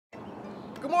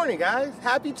Good morning, guys.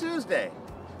 Happy Tuesday.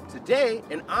 Today,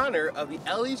 in honor of the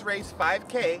Ellie's Race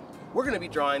 5K, we're going to be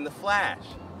drawing the Flash.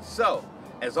 So,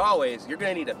 as always, you're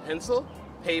going to need a pencil,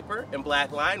 paper, and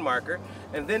black line marker.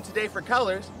 And then today for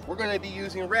colors, we're going to be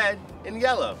using red and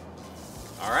yellow.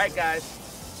 All right,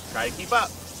 guys, try to keep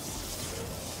up.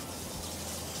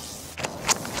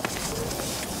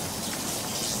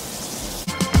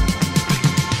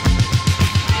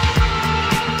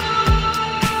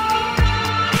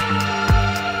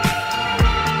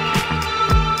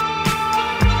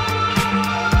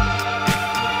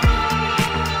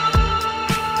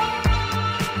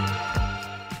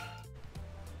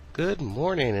 Good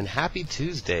morning and happy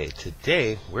Tuesday.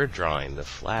 Today we're drawing the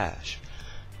Flash.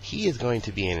 He is going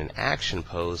to be in an action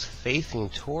pose facing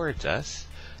towards us.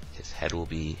 His head will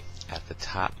be at the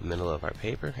top middle of our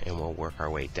paper and we'll work our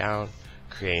way down,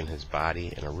 creating his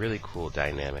body in a really cool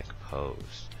dynamic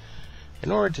pose.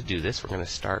 In order to do this, we're going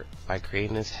to start by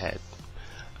creating his head.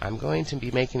 I'm going to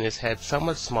be making his head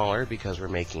somewhat smaller because we're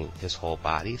making his whole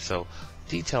body, so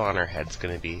detail on our head is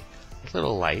going to be a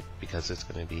little light because it's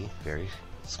going to be very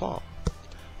small.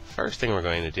 First thing we're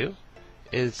going to do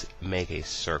is make a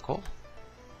circle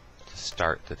to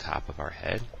start the top of our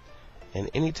head. And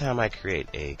anytime I create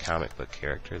a comic book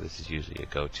character, this is usually a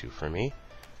go-to for me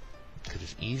because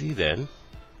it's easy then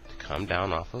to come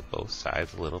down off of both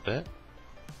sides a little bit.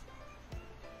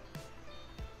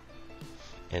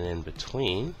 And in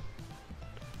between,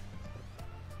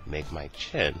 make my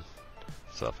chin.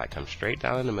 So if I come straight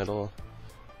down in the middle,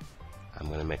 I'm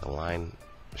going to make a line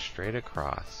straight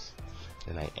across,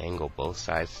 and I angle both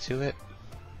sides to it.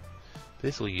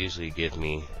 This will usually give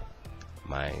me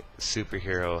my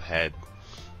superhero head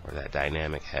or that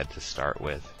dynamic head to start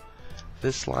with.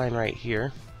 This line right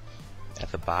here at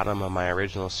the bottom of my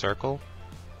original circle,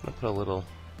 I'm going to put a little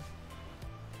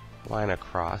line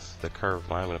across the curved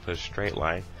line. I'm going to put a straight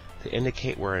line to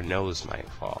indicate where a nose might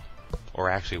fall, or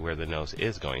actually where the nose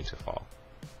is going to fall.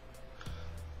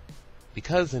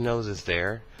 Because the nose is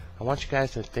there, I want you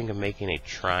guys to think of making a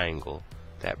triangle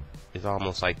that is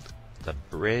almost like the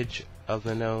bridge of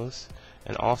the nose,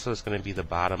 and also it's going to be the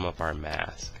bottom of our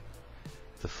mask.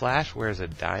 The Flash wears a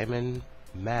diamond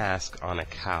mask on a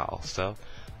cowl, so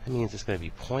that means it's going to be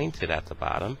pointed at the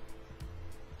bottom,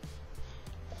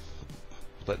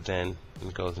 but then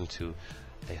it goes into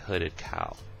a hooded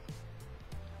cowl.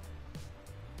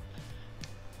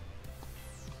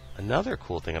 Another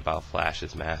cool thing about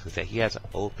Flash's mask is that he has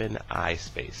open eye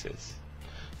spaces.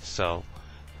 So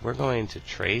we're going to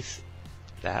trace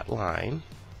that line,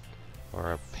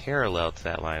 or a parallel to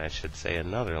that line, I should say,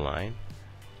 another line,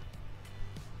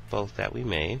 both that we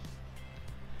made.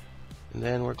 And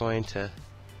then we're going to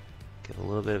give a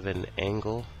little bit of an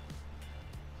angle,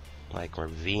 like we're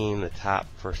V'ing the top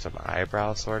for some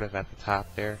eyebrows sort of at the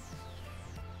top there,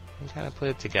 and kind of put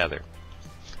it together.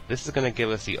 This is going to give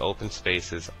us the open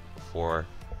spaces for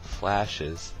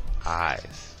Flash's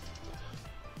eyes.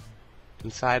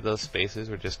 Inside those spaces,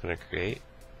 we're just going to create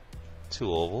two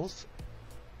ovals,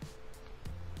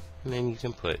 and then you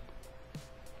can put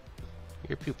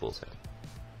your pupils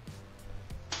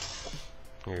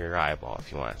in, or your eyeball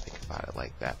if you want to think about it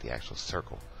like that, the actual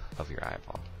circle of your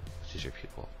eyeball, which is your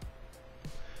pupil.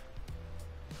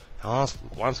 Now,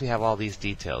 once we have all these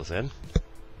details in,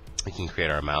 we can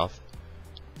create our mouth.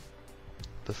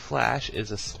 The Flash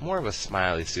is more of a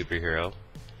smiley superhero.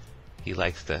 He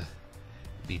likes to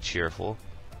be cheerful.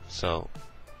 So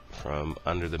from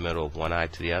under the middle of one eye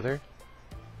to the other,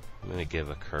 I'm going to give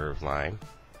a curved line.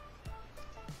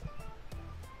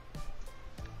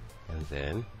 And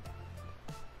then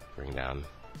bring down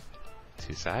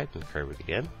two sides and curve it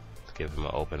again to give him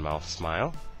an open mouth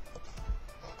smile.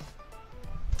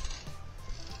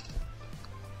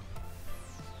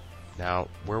 Now,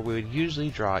 where we would usually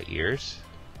draw ears,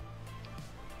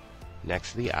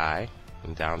 next to the eye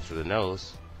and down to the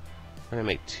nose, we're going to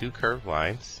make two curved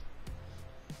lines.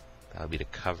 That'll be the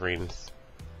coverings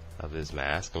of his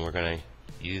mask, and we're going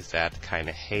to use that to kind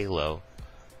of halo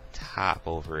top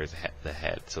over the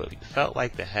head. So if you felt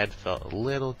like the head felt a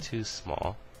little too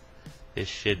small, this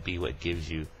should be what gives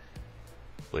you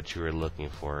what you were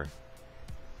looking for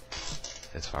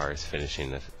as far as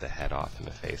finishing the head off and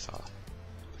the face off.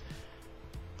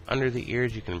 Under the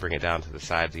ears, you can bring it down to the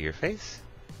sides of your face.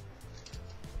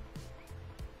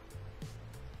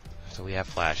 So we have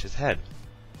Flash's head.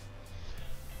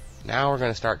 Now we're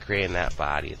going to start creating that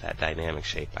body, that dynamic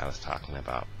shape I was talking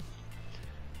about.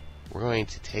 We're going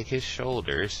to take his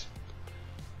shoulders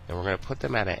and we're going to put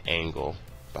them at an angle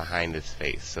behind his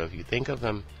face. So if you think of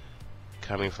them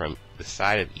coming from the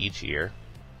side of each ear,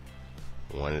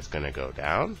 one is going to go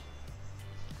down,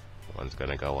 one's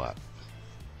going to go up.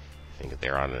 Think if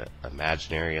they're on an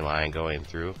imaginary line going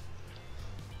through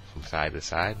from side to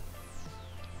side.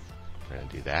 We're going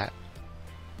to do that.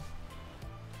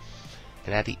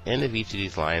 And at the end of each of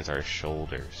these lines are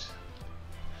shoulders.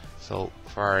 So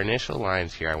for our initial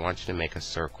lines here, I want you to make a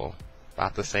circle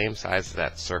about the same size as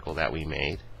that circle that we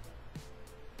made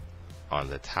on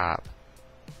the top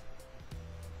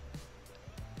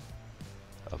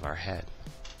of our head.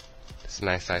 It's a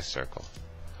nice size circle.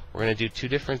 We're going to do two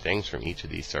different things from each of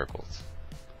these circles.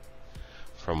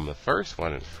 From the first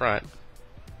one in front,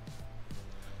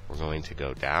 we're going to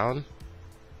go down.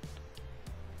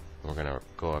 We're going to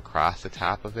go across the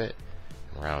top of it,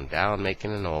 round down,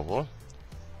 making an oval.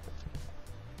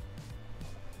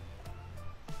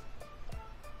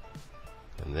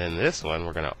 And then this one,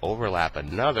 we're going to overlap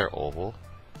another oval,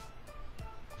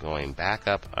 going back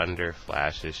up under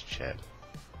Flash's chin.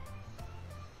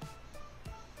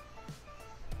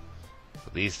 So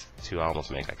these two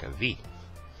almost make like a V,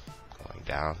 going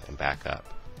down and back up.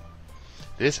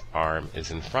 This arm is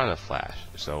in front of Flash,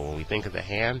 so when we think of the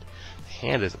hand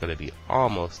is going to be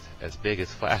almost as big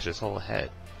as Flash's whole head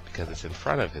because it's in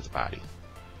front of his body.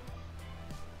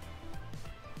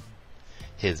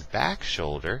 His back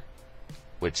shoulder,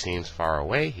 which seems far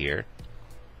away here,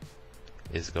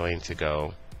 is going to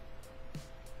go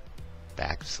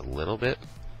back just a little bit,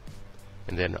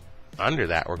 and then under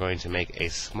that we're going to make a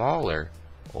smaller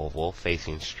oval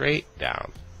facing straight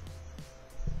down.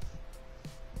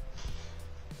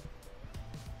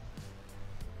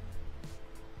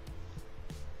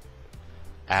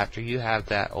 After you have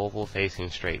that oval facing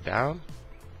straight down,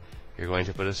 you're going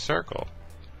to put a circle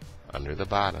under the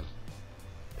bottom.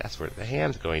 That's where the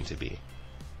hand's going to be.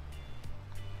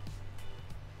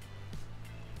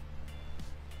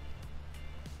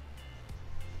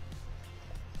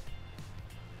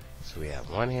 So we have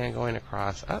one hand going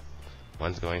across up,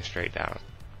 one's going straight down.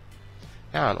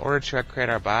 Now in order to create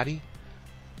our body,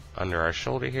 under our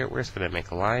shoulder here, we're just going to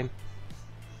make a line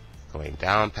going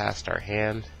down past our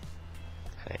hand,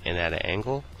 kind of in at an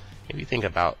angle. If you think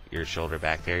about your shoulder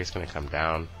back there, it's going to come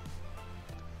down,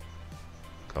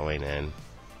 going in.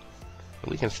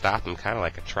 And we can stop them kind of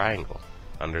like a triangle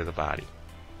under the body.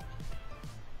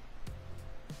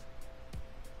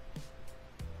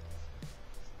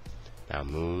 Now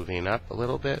moving up a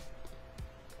little bit,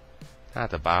 not at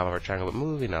the bottom of our triangle, but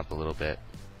moving up a little bit,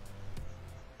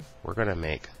 we're going to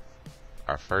make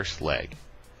our first leg.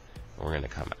 We're going to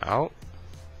come out,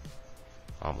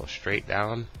 almost straight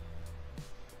down.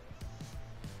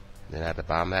 Then at the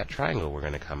bottom of that triangle, we're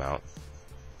going to come out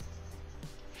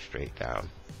straight down.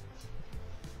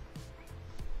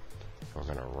 We're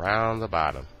going to round the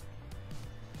bottom.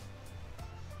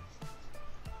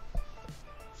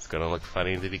 It's going to look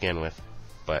funny to begin with,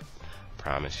 but I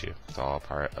promise you, it's all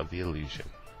part of the illusion.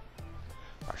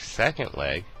 Our second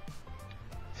leg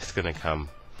is going to come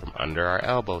from under our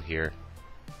elbow here,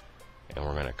 and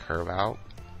we're going to curve out,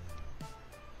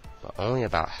 but only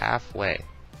about halfway.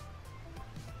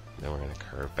 Then we're going to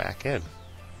curve back in.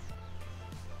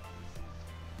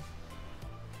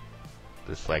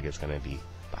 This leg is going to be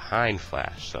behind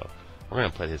Flash, so we're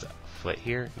going to put his foot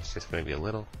here. It's just going to be a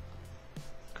little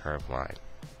curved line.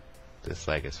 This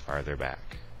leg is farther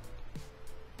back.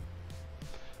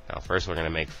 Now first we're going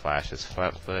to make Flash's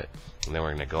front foot, and then we're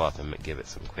going to go up and give it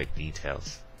some quick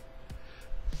details.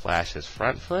 Flash's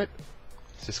front foot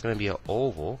is just going to be an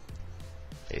oval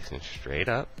facing straight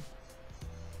up.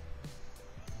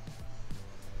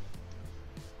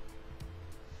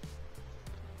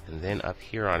 And then up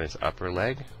here on his upper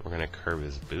leg, we're going to curve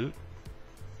his boot.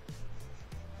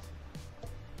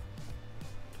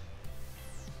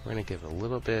 We're going to give a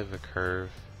little bit of a curve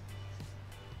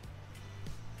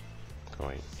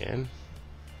going in,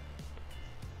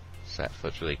 so that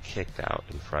foot's really kicked out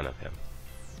in front of him.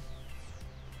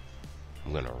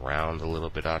 I'm going to round a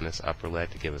little bit on this upper leg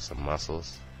to give us some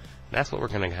muscles. And that's what we're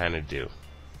going to kind of do.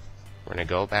 We're going to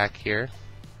go back here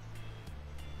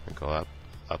and go up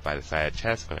by the side of the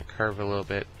chest. I'm going to curve a little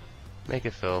bit, make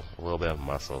it feel a little bit of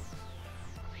muscle.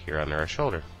 Here under our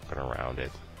shoulder, I'm going to round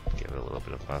it, give it a little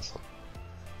bit of muscle.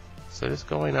 So just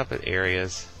going up at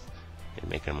areas and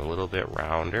making them a little bit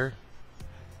rounder,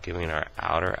 giving our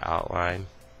outer outline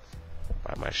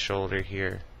by my shoulder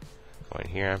here. Going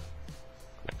here, I'm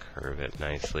going to curve it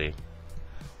nicely.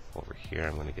 Over here,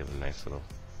 I'm going to give a nice little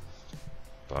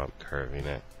bump, curving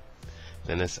it.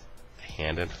 Then this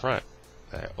hand in front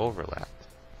that I overlapped.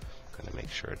 I'm going to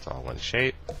make sure it's all one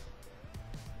shape.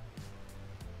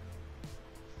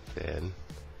 Then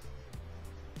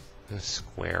I'm going to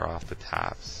square off the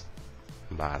tops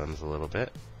and bottoms a little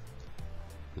bit.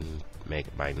 And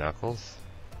make my knuckles.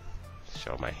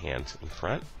 Show my hands in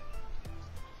front.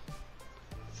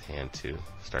 hand to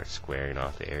start squaring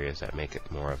off the areas that make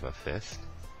it more of a fist.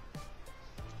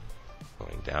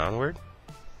 Going downward.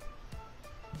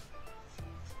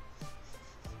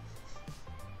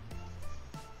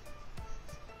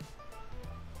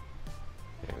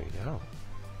 There we go.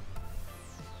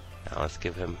 Now let's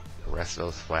give him the rest of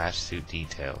those flash suit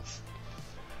details.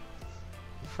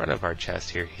 In front of our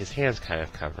chest here, his hand's kind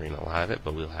of covering a lot of it,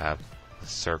 but we'll have a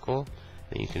circle.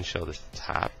 And you can show the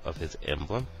top of his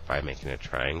emblem by making a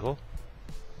triangle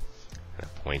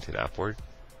and point it upward.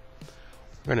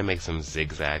 We're going to make some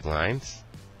zigzag lines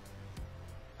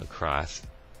across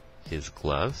his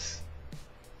gloves,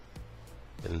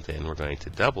 and then we're going to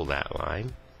double that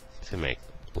line to make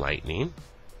lightning.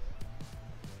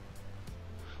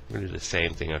 We're going to do the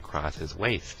same thing across his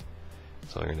waist.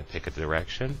 So we're going to pick a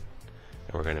direction,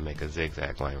 and we're going to make a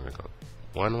zigzag line. We're going to go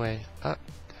one way, up,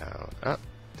 down, up,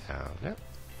 down, up,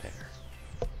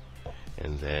 there.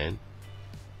 And then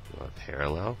go a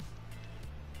parallel.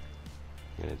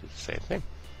 We're going to do the same thing.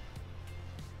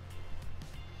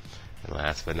 And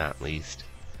last but not least,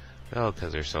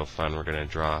 because they're so fun, we're going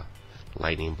to draw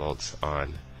lightning bolts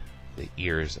on the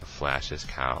ears of Flash's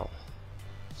cowl.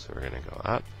 So we're going to go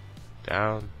up,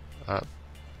 down, up.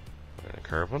 We're going to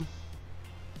curve them.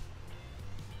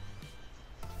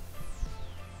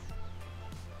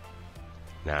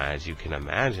 Now, as you can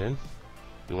imagine,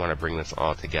 we want to bring this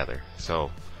all together.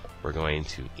 So we're going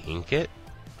to ink it,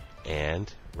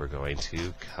 and we're going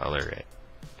to color it.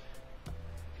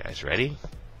 You guys ready?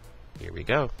 Here we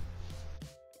go.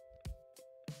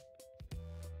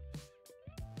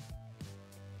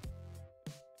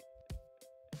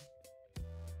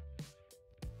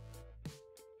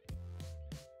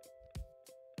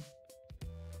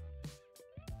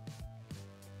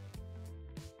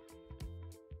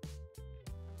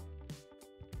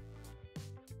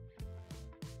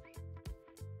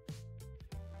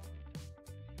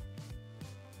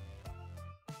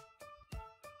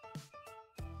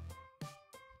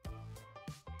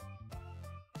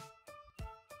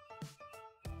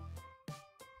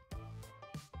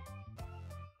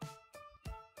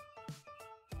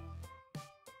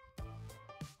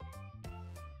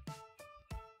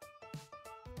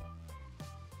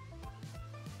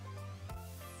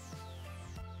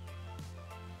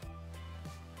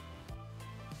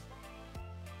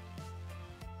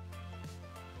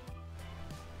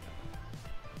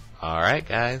 Alright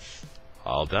guys,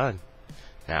 all done.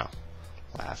 Now,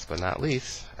 last but not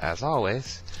least, as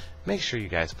always, make sure you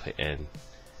guys put in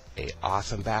an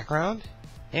awesome background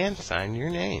and sign your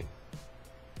name.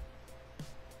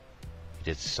 You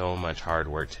did so much hard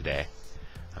work today.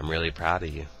 I'm really proud of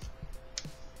you.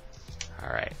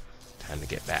 Alright, time to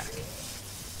get back.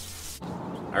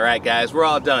 Alright guys, we're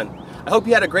all done. I hope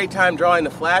you had a great time drawing the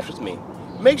Flash with me.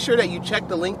 Make sure that you check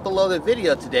the link below the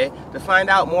video today to find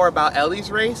out more about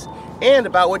Ellie's Race and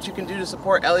about what you can do to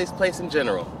support Ellie's Place in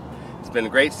general. It's been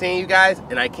great seeing you guys,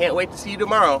 and I can't wait to see you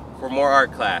tomorrow for more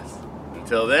art class.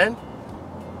 Until then,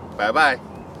 bye-bye.